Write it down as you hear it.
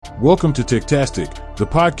Welcome to Techtastic, the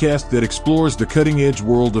podcast that explores the cutting-edge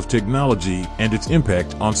world of technology and its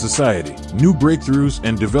impact on society. New breakthroughs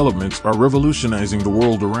and developments are revolutionizing the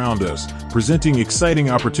world around us, presenting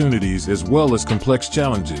exciting opportunities as well as complex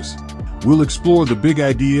challenges. We'll explore the big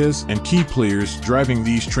ideas and key players driving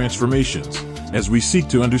these transformations, as we seek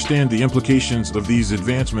to understand the implications of these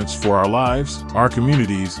advancements for our lives, our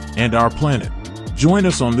communities, and our planet. Join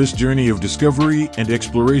us on this journey of discovery and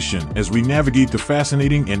exploration as we navigate the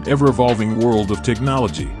fascinating and ever-evolving world of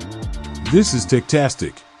technology. This is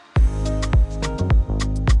Techtastic.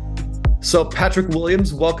 So, Patrick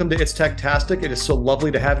Williams, welcome to It's Techtastic. It is so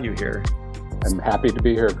lovely to have you here. I'm happy to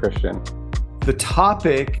be here, Christian. The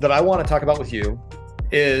topic that I want to talk about with you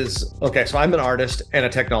is, so I'm an artist and a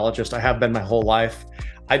technologist. I have been my whole life.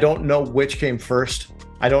 I don't know which came first.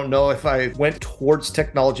 I don't know if I went towards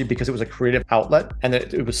technology because it was a creative outlet and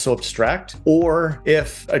that it was so abstract, or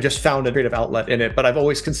if I just found a creative outlet in it. But I've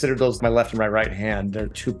always considered those my left and my right hand. They're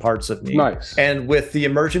two parts of me. Nice. And with the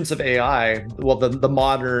emergence of AI, the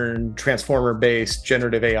modern transformer-based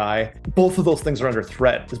generative AI, both of those things are under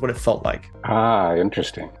threat, is what it felt like. Ah,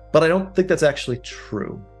 interesting. But I don't think that's actually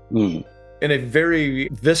true. In a very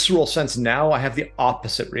visceral sense now, I have the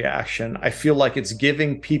opposite reaction. I feel like it's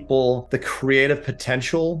giving people the creative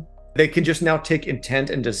potential. They can just now take intent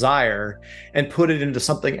and desire and put it into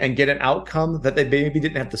something and get an outcome that they maybe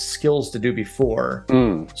didn't have the skills to do before.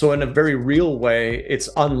 So in a very real way, it's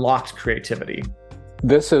unlocked creativity.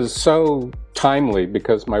 This is so timely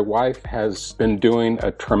because my wife has been doing a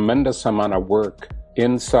tremendous amount of work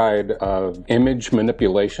inside of image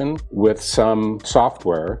manipulation with some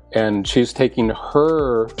software, and she's taking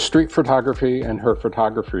her street photography and her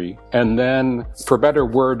photography and then, for better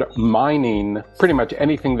word, mining pretty much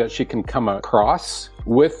anything that she can come across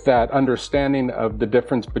with that understanding of the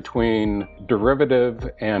difference between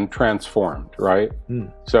derivative and transformed, right?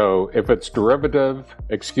 So if it's derivative,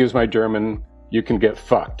 excuse my German, you can get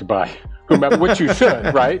fucked by whomever, which you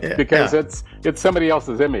should, right? Because it's somebody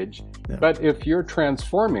else's image. But if you're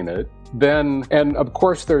transforming it, then, and of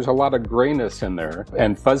course there's a lot of grayness in there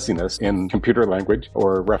and fuzziness in computer language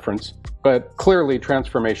or reference, but clearly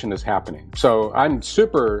transformation is happening. So I'm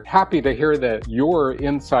super happy to hear that you're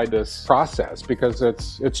inside this process because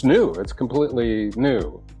it's new, it's completely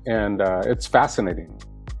new, and it's fascinating.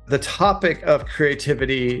 The topic of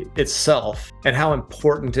creativity itself and how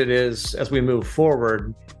important it is as we move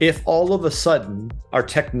forward, if all of a sudden our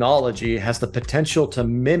technology has the potential to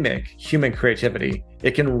mimic human creativity,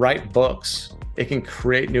 it can write books, it can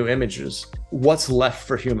create new images, what's left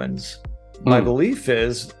for humans? My belief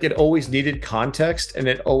is it always needed context and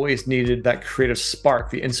it always needed that creative spark,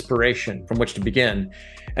 the inspiration from which to begin.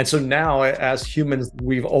 And so now, as humans,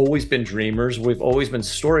 we've always been dreamers, we've always been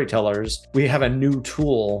storytellers. We have a new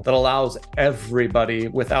tool that allows everybody,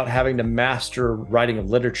 without having to master writing of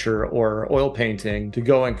literature or oil painting, to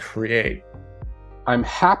go and create. I'm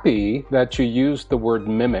happy that you used the word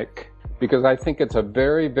mimic, because I think it's a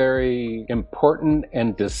very, very important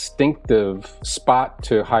and distinctive spot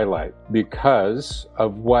to highlight because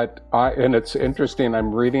of and it's interesting,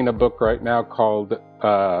 I'm reading a book right now called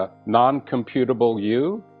Non-Computable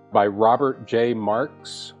You by Robert J.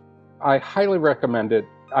 Marks. I highly recommend it.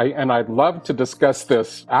 And I'd love to discuss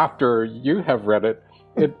this after you have read it.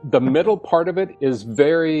 The middle part of it is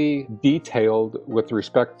very detailed with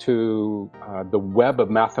respect to the web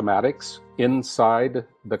of mathematics inside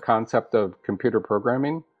the concept of computer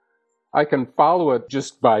programming. I can follow it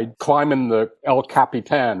just by climbing the El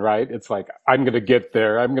Capitan, right? It's like, I'm going to get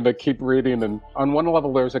there. I'm going to keep reading. And on one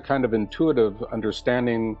level, there's a kind of intuitive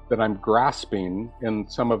understanding that I'm grasping,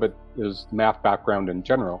 and some of it is math background in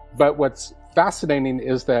general. But what's fascinating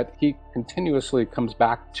is that he continuously comes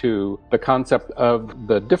back to the concept of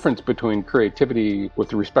the difference between creativity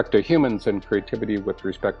with respect to humans and creativity with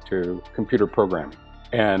respect to computer programming.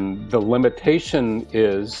 And the limitation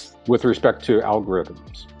is with respect to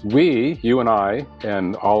algorithms. We, you and I,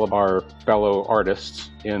 and all of our fellow artists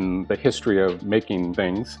in the history of making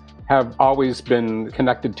things have always been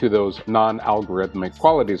connected to those non-algorithmic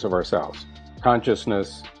qualities of ourselves: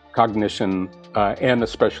 consciousness, cognition, and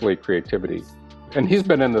especially creativity. And he's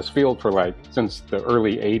been in this field for since the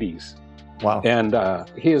early 80s. Wow. And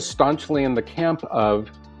he is staunchly in the camp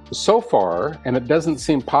of, so far, and it doesn't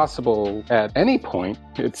seem possible at any point,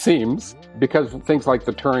 it seems, because of things like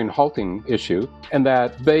the Turing halting issue, and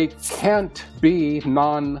that they can't be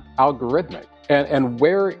non-algorithmic. And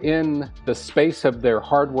where in the space of their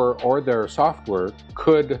hardware or their software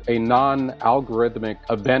could a non-algorithmic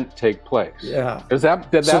event take place? Yeah. Did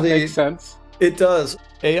that make sense? It does.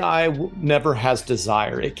 AI never has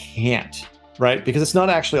desire. It can't. right? Because it's not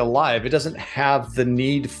actually alive. It doesn't have the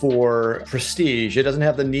need for prestige. It doesn't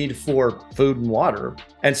have the need for food and water.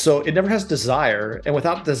 And so it never has desire. And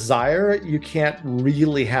without desire, you can't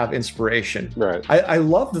really have inspiration. Right. I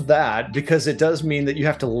love that because it does mean that you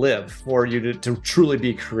have to live for you to truly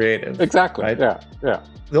be creative. Exactly. Right? Yeah.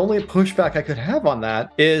 The only pushback I could have on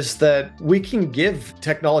that is that we can give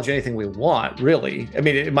technology anything we want, really. I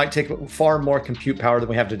mean, it might take far more compute power than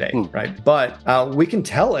we have today, right? But we can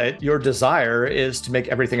tell it your desire is to make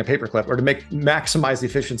everything a paperclip or to maximize the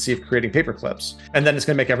efficiency of creating paperclips. And then it's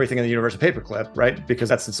going to make everything in the universe a paperclip, right? Because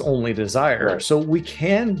that's its only desire. Right. So we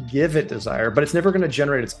can give it desire, but it's never going to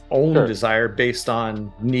generate its own desire based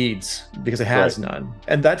on needs because it has none.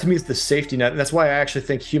 And that to me is the safety net. And that's why I actually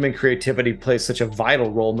think human creativity plays such a vital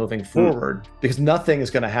role moving forward, because nothing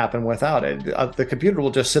is going to happen without it. The computer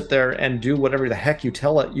will just sit there and do whatever the heck you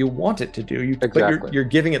tell it you want it to do. But you're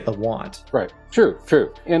giving it the want. Right. True.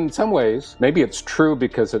 In some ways, maybe it's true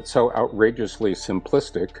because it's so outrageously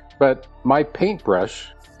simplistic, but my paintbrush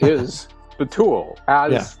is the tool,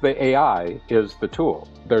 as the AI is the tool.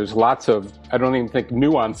 There's lots of, I don't even think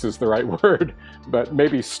nuance is the right word, but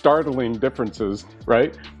maybe startling differences,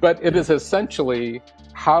 right? But it is essentially,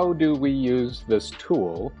 how do we use this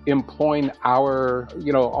tool, employing our,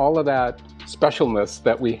 all of that specialness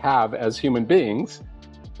that we have as human beings?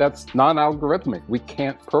 That's non-algorithmic. We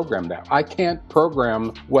can't program that. I can't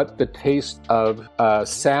program what the taste of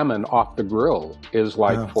salmon off the grill is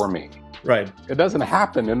like for me. Right. It doesn't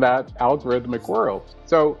happen in that algorithmic world.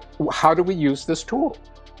 So how do we use this tool?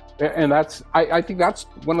 And I think that's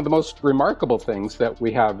one of the most remarkable things that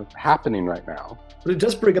we have happening right now. But it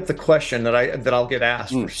does bring up the question that I'll get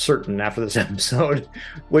asked for certain after this episode,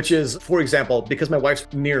 which is, for example, because my wife's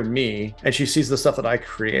near me and she sees the stuff that I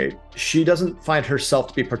create, she doesn't find herself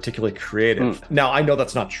to be particularly creative. Now, I know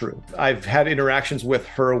that's not true. I've had interactions with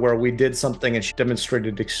her where we did something and she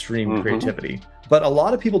demonstrated extreme creativity. But a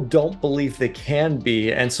lot of people don't believe they can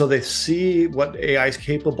be. And so they see what AI is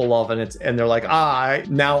capable of and they're like,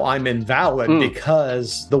 now I'm invalid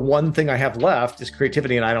because the one thing I have left is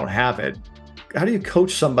creativity and I don't have it. How do you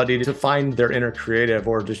coach somebody to find their inner creative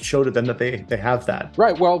or to show to them that they have that?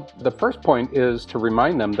 Right. Well, the first point is to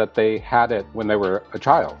remind them that they had it when they were a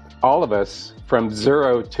child. All of us from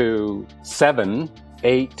 0 to 7,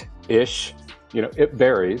 8-ish, it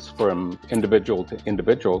varies from individual to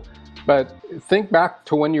individual. But think back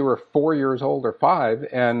to when you were 4 years old or 5,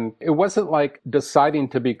 and it wasn't like deciding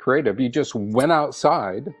to be creative. You just went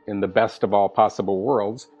outside in the best of all possible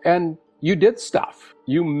worlds and you did stuff.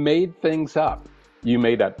 You made things up. You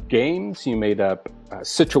made up games. You made up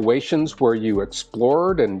situations where you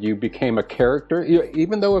explored and you became a character.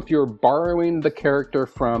 Even though if you're borrowing the character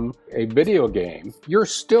from a video game, you're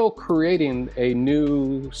still creating a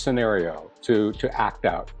new scenario to act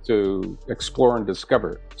out, to explore and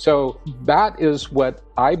discover. So that is what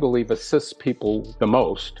I believe assists people the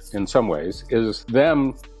most in some ways, is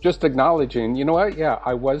them just acknowledging, you know what? Yeah,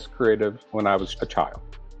 I was creative when I was a child.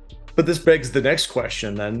 But this begs the next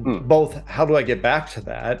question then, both how do I get back to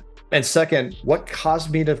that? And second, what caused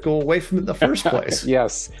me to go away from it in the first place?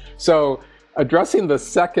 Yes. So addressing the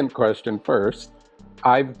second question first,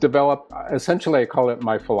 I've developed, essentially I call it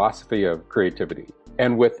my philosophy of creativity.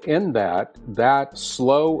 And within that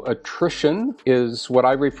slow attrition is what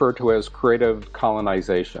I refer to as creative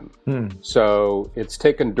colonization. So it's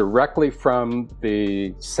taken directly from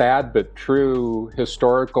the sad but true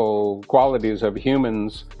historical qualities of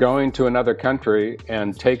humans going to another country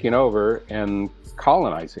and taking over and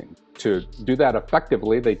colonizing. To do that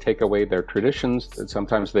effectively, they take away their traditions,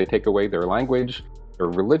 sometimes they take away their language, their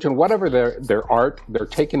religion, whatever their art, they're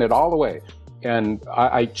taking it all away. And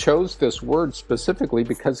I chose this word specifically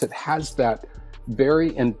because it has that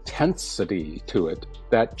very intensity to it,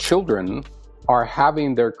 that children are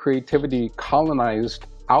having their creativity colonized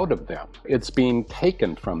out of them. It's being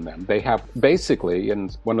taken from them. They have basically,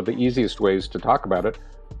 and one of the easiest ways to talk about it,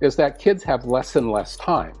 is that kids have less and less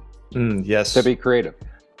time to be creative.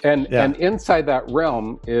 And inside that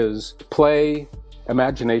realm is play,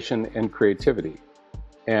 imagination, and creativity.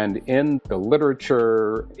 And in the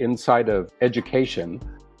literature, inside of education,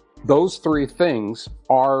 those three things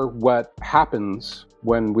are what happens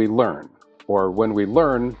when we learn. Or when we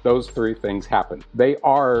learn, those three things happen. They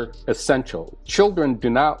are essential. Children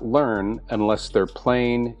do not learn unless they're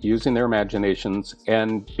playing, using their imaginations,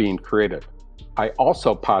 and being creative. I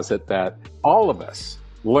also posit that all of us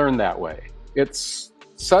learn that way. It's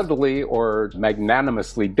subtly or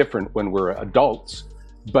magnanimously different when we're adults.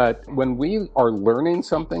 But when we are learning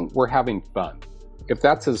something, we're having fun. If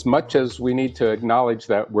that's as much as we need to acknowledge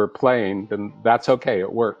that we're playing, then that's okay,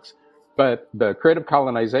 it works. But the creative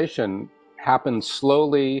colonization happens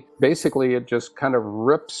slowly. Basically, it just kind of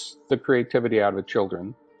rips the creativity out of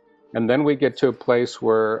children. And then we get to a place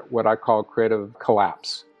where what I call creative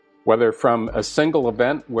collapse, whether from a single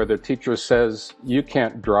event where the teacher says, you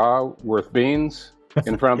can't draw worth beans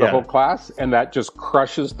in front of the whole class, and that just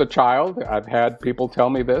crushes the child. I've had people tell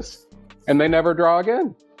me this, and they never draw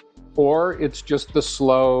again. Or it's just the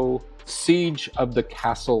slow siege of the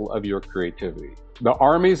castle of your creativity. The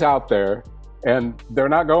army's out there, and they're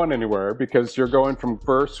not going anywhere because you're going from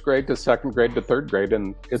first grade to second grade to third grade,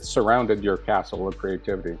 and it's surrounded your castle of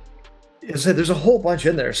creativity. So there's a whole bunch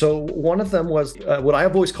in there. So one of them was what I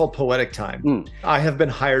have always called poetic time. I have been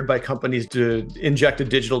hired by companies to inject a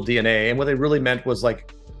digital DNA. And what they really meant was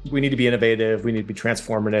like, we need to be innovative, we need to be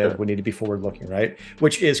transformative, we need to be forward-looking, right?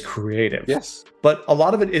 Which is creative. Yes. But a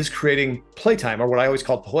lot of it is creating playtime, or what I always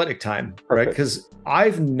call poetic time, right? Because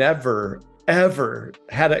I've never ever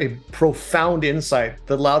had a profound insight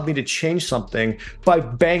that allowed me to change something by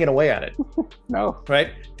banging away at it. No. Right?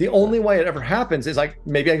 The only way it ever happens is like,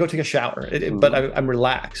 maybe I go take a shower, but I'm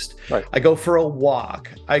relaxed. Right. I go for a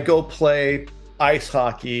walk. I go play ice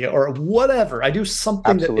hockey or whatever. I do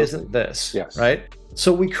something that isn't this. Yes. Right?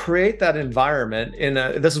 So we create that environment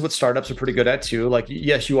this is what startups are pretty good at too. Like,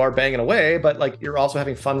 yes, you are banging away, but like you're also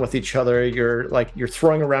having fun with each other. You're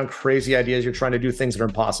throwing around crazy ideas. You're trying to do things that are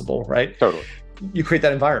impossible, right? Totally. You create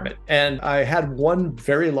that environment. And I had one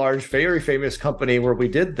very large, very famous company where we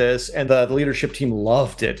did this, and the leadership team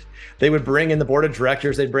loved it. They would bring in the board of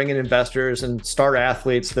directors, they'd bring in investors and star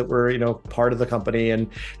athletes that were, part of the company, and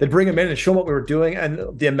they'd bring them in and show them what we were doing.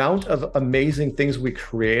 And the amount of amazing things we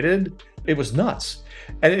created, it was nuts.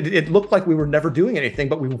 And it looked like we were never doing anything,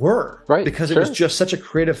 but we were, right? Because it was just such a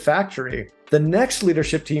creative factory. The next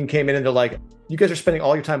leadership team came in and they're like, you guys are spending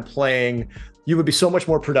all your time playing. You would be so much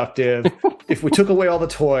more productive if we took away all the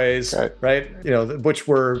toys, right? Which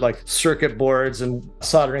were like circuit boards and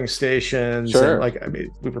soldering stations. And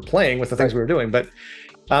we were playing with the things we were doing, but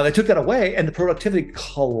they took that away and the productivity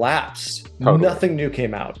collapsed. Totally. Nothing new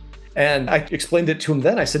came out. And I explained it to him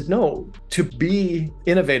then. I said, no, to be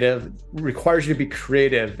innovative requires you to be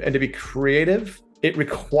creative. And to be creative, it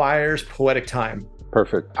requires poetic time.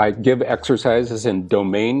 Perfect. I give exercises in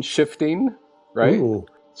domain shifting, right? Ooh.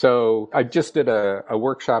 So I just did a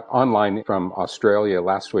workshop online from Australia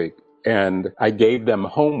last week, and I gave them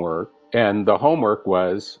homework. And the homework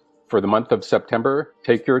was, for the month of September,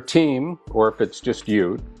 take your team, or if it's just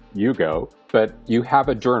you go. But you have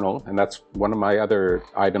a journal, and that's one of my other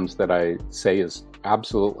items that I say is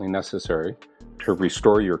absolutely necessary to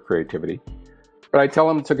restore your creativity. But I tell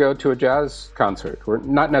them to go to a jazz concert, or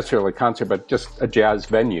not necessarily a concert, but just a jazz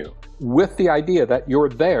venue, with the idea that you're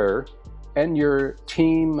there and your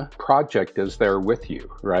team project is there with you,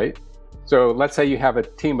 right? So let's say you have a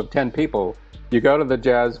team of 10 people. You go to the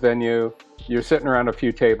jazz venue, you're sitting around a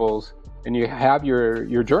few tables, and you have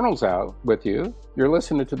your journals out with you. You're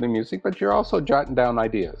listening to the music, but you're also jotting down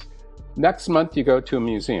ideas. Next month, you go to a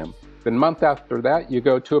museum. The month after that, you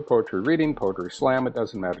go to a poetry reading, poetry slam, it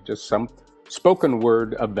doesn't matter, just some spoken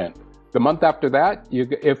word event. The month after that,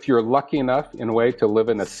 if you're lucky enough in a way to live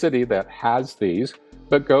in a city that has these,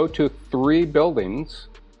 but go to 3 buildings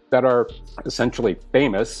that are essentially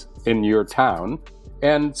famous in your town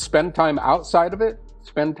and spend time outside of it.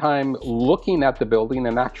 Spend time looking at the building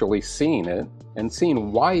and actually seeing it and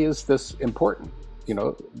seeing, why is this important?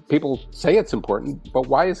 People say it's important, but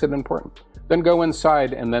why is it important? Then go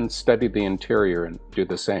inside and then study the interior and do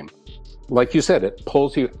the same. Like you said, it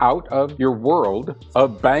pulls you out of your world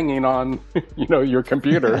of banging on, your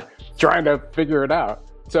computer, trying to figure it out.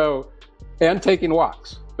 So, and taking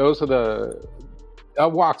walks. Those are the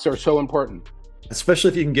walks are so important. Especially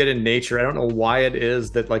if you can get in nature. I don't know why it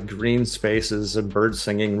is that like green spaces and bird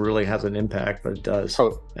singing really has an impact, but it does.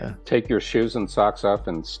 Take your shoes and socks off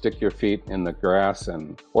and stick your feet in the grass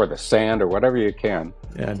or the sand or whatever you can.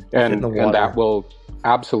 And that will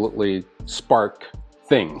absolutely spark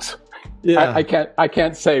things. Yeah. I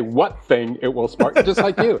can't say what thing it will spark, just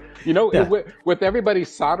like you. With everybody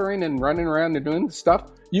soldering and running around and doing stuff,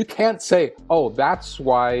 you can't say, oh, that's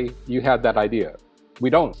why you had that idea. We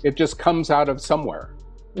don't. It just comes out of somewhere.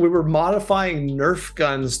 We were modifying Nerf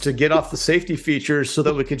guns to get off the safety features so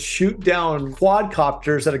that we could shoot down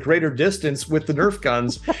quadcopters at a greater distance with the Nerf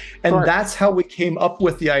guns. And that's how we came up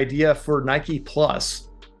with the idea for Nike Plus.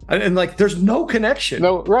 And like, there's no connection.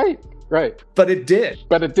 No, right. But it did.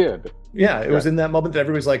 But it did. Yeah, it was in that moment that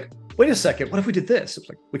everybody's like, wait a second, what if we did this? It was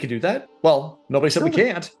like, we could do that? Well, nobody said we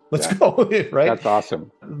can't. Let's go, right? That's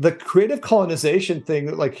awesome. The creative colonization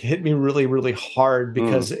thing like hit me really, really hard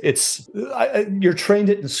because you're trained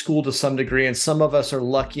it in school to some degree, and some of us are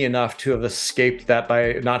lucky enough to have escaped that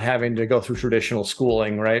by not having to go through traditional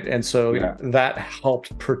schooling, right? And so that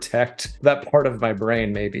helped protect that part of my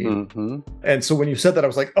brain, maybe. And so when you said that, I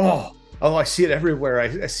was like, oh, I see it everywhere.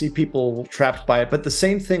 I see people trapped by it. But the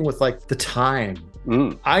same thing with like the time.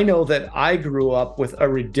 I know that I grew up with a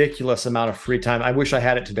ridiculous amount of free time. I wish I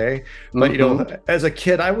had it today. But, you know, as a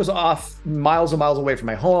kid, I was off miles and miles away from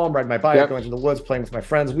my home, riding my bike, going to the woods, playing with my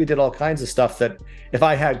friends. We did all kinds of stuff that if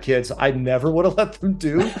I had kids, I never would have let them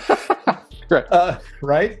do.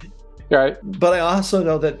 Right? Right. But I also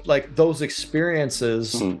know that like those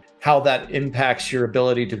experiences, how that impacts your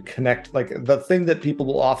ability to connect. Like the thing that people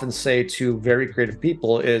will often say to very creative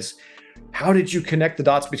people is, how did you connect the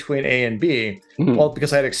dots between A and B? Well,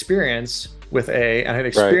 because I had experience with A and I had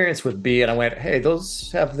experience with B, and I went, hey, those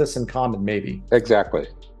have this in common, maybe. Exactly.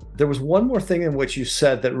 There was one more thing in which you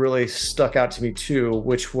said that really stuck out to me too,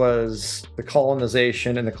 which was the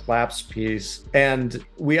colonization and the collapse piece. And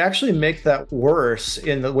we actually make that worse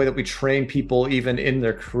in the way that we train people even in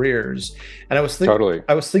their careers. And I was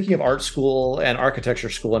thinking of art school and architecture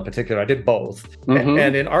school in particular. I did both.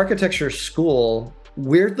 And in architecture school,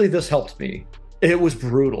 weirdly, this helped me. It was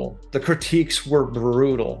brutal. The critiques were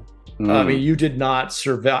brutal. I mean, you did not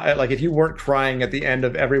survive. Like, if you weren't crying at the end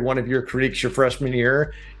of every one of your critiques your freshman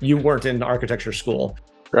year, you weren't in architecture school.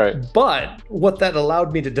 Right. But what that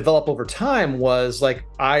allowed me to develop over time was like,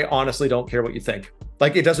 I honestly don't care what you think.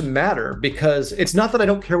 Like, it doesn't matter, because it's not that I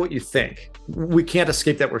don't care what you think. We can't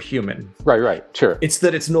escape that we're human. Right. Sure. It's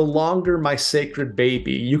that it's no longer my sacred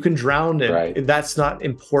baby. You can drown it. Right. That's not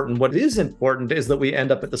important. What is important is that we end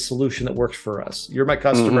up at the solution that works for us. You're my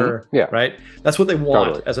customer, right? That's what they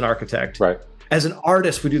want as an architect. Right. As an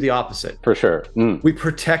artist, we do the opposite. For sure. We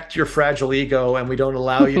protect your fragile ego, and we don't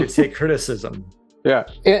allow you to take criticism. Yeah,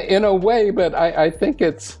 in a way, but I think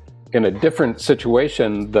it's in a different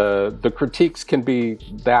situation. The critiques can be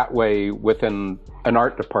that way within an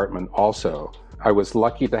art department also. I was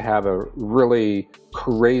lucky to have a really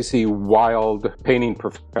crazy, wild painting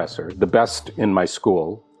professor, the best in my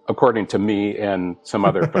school, according to me and some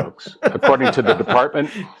other folks. According to the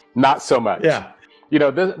department, not so much. Yeah. You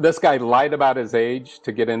know, this guy lied about his age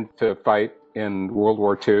to get into a fight in World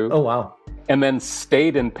War II. Oh, wow. And then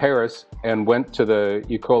stayed in Paris and went to the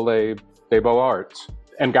École des Beaux-Arts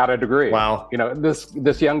and got a degree. Wow. You know,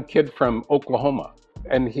 this young kid from Oklahoma,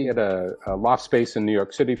 and he had a loft space in New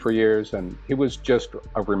York City for years, and he was just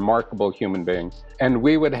a remarkable human being. And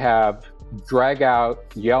we would have drag out,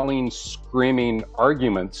 yelling, screaming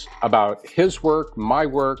arguments about his work, my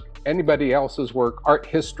work, anybody else's work, art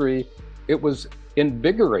history. It was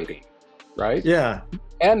invigorating, right? Yeah.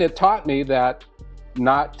 And it taught me that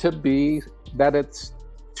not to be that it's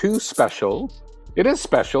too special. It is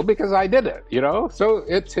special because I did it, you know? So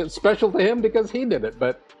it's special to him because he did it.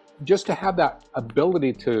 But just to have that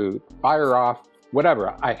ability to fire off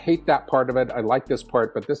whatever, I hate that part of it, I like this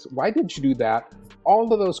part, but this, why did you do that?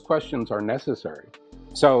 All of those questions are necessary.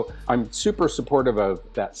 So I'm super supportive of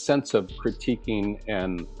that sense of critiquing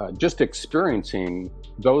and just experiencing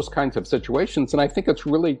those kinds of situations. And I think it's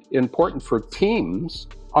really important for teams,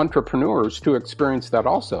 entrepreneurs, to experience that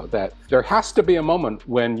also, that there has to be a moment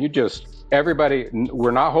when you just, everybody,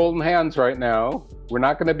 we're not holding hands right now. We're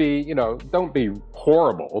not going to be, you know, don't be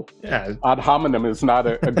horrible. Yeah. Ad hominem is not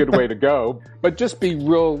a good way to go, but just be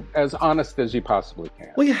real, as honest as you possibly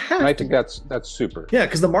can. Well, you have and I to. think that's super. Yeah,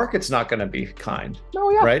 because the market's not going to be kind. No,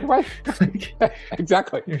 yeah, right.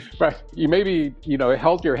 Exactly. Right. You maybe, you know,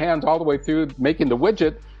 held your hands all the way through making the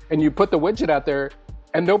widget, and you put the widget out there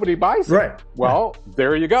and nobody buys it. Right. Well,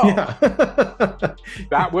 there you go. Yeah.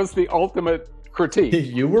 That was the ultimate critique.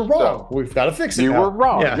 You were wrong. So, we've got to fix it. You now. were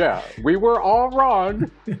wrong. Yeah. Yeah. We were all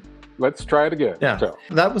wrong. Let's try it again. Yeah. So.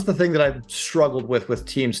 That was the thing that I've struggled with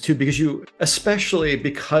teams too, because especially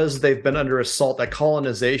because they've been under assault, that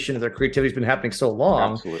colonization of their creativity has been happening so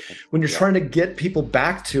long. Absolutely. When you're trying to get people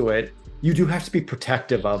back to it, you do have to be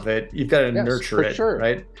protective of it. You've got to nurture it, sure.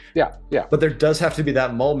 right? Yeah. But there does have to be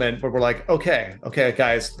that moment where we're like, okay,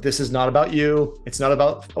 guys, this is not about you. It's not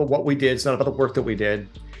about what we did. It's not about the work that we did.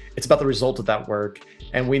 It's about the result of that work.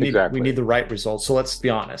 And we need the right results. So let's be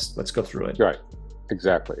honest. Let's go through it. Right.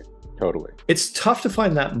 Exactly. Totally. It's tough to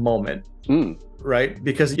find that moment, right?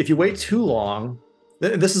 Because if you wait too long,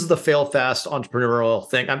 this is the fail fast entrepreneurial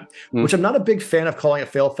thing, which I'm not a big fan of calling it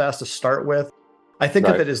fail fast to start with. I think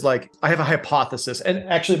of it as like, I have a hypothesis. And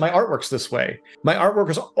actually, my artwork's this way. My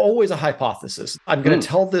artwork is always a hypothesis. I'm going to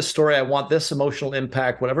tell this story. I want this emotional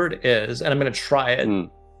impact, whatever it is, and I'm going to try it. And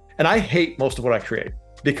I hate most of what I create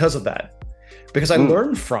because of that. Because I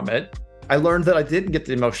learned from it. I learned that I didn't get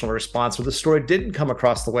the emotional response, or the story didn't come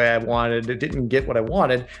across the way I wanted. It didn't get what I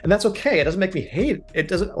wanted. And that's okay. It doesn't make me hate it. It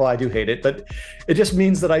doesn't, well, I do hate it, but it just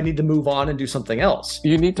means that I need to move on and do something else.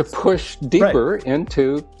 You need to push deeper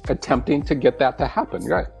into attempting to get that to happen.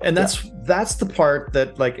 Right. And that's the part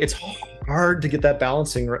that, like, it's hard to get that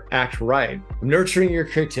balancing act right. I'm nurturing your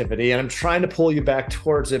creativity and I'm trying to pull you back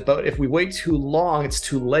towards it. But if we wait too long, it's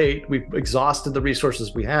too late. We've exhausted the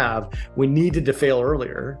resources we have. We needed to fail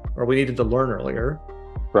earlier, or we needed to learn earlier.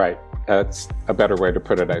 Right. That's a better way to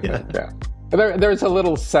put it, I think. Yeah. There's a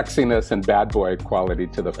little sexiness and bad boy quality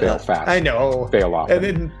to the fail fast. I know. Fail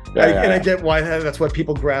often. And I get why that's why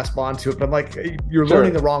people grasp onto it. But I'm like, you're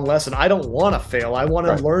learning the wrong lesson. I don't want to fail. I want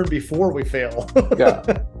to learn before we fail.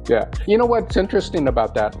 Yeah. You know what's interesting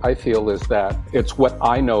about that, I feel, is that it's what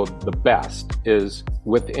I know the best is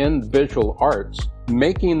within visual arts,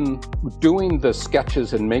 doing the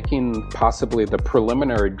sketches and making possibly the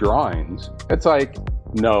preliminary drawings. It's like,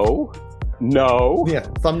 no. Yeah,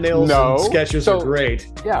 thumbnails and sketches are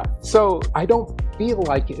great. Yeah, so I don't feel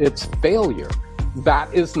like it's failure.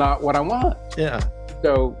 That is not what I want. Yeah.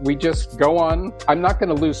 So we just go on. I'm not going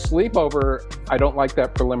to lose sleep over, I don't like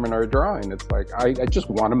that preliminary drawing. It's like, I just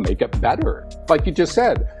want to make it better. Like you just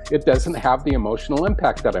said, it doesn't have the emotional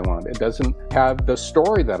impact that I want. It doesn't have the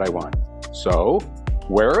story that I want. So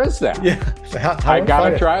where is that? Yeah. I got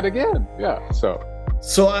to try it again. Yeah,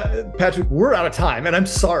 So, Patrick, we're out of time, and I'm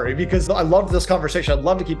sorry because I loved this conversation. I'd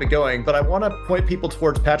love to keep it going, but I want to point people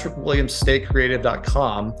towards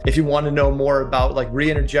patrickwilliamsstaycreative.com if you want to know more about like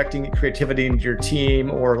re-interjecting creativity into your team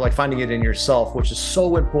or like finding it in yourself, which is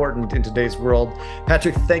so important in today's world.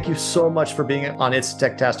 Patrick, thank you so much for being on It's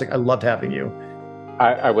Techtastic. I loved having you.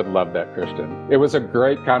 I would love that, Christian. It was a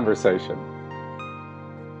great conversation.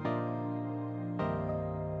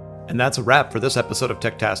 And that's a wrap for this episode of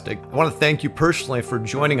Techtastic. I want to thank you personally for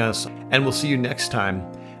joining us, and we'll see you next time.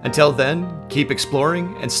 Until then, keep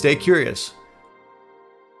exploring and stay curious.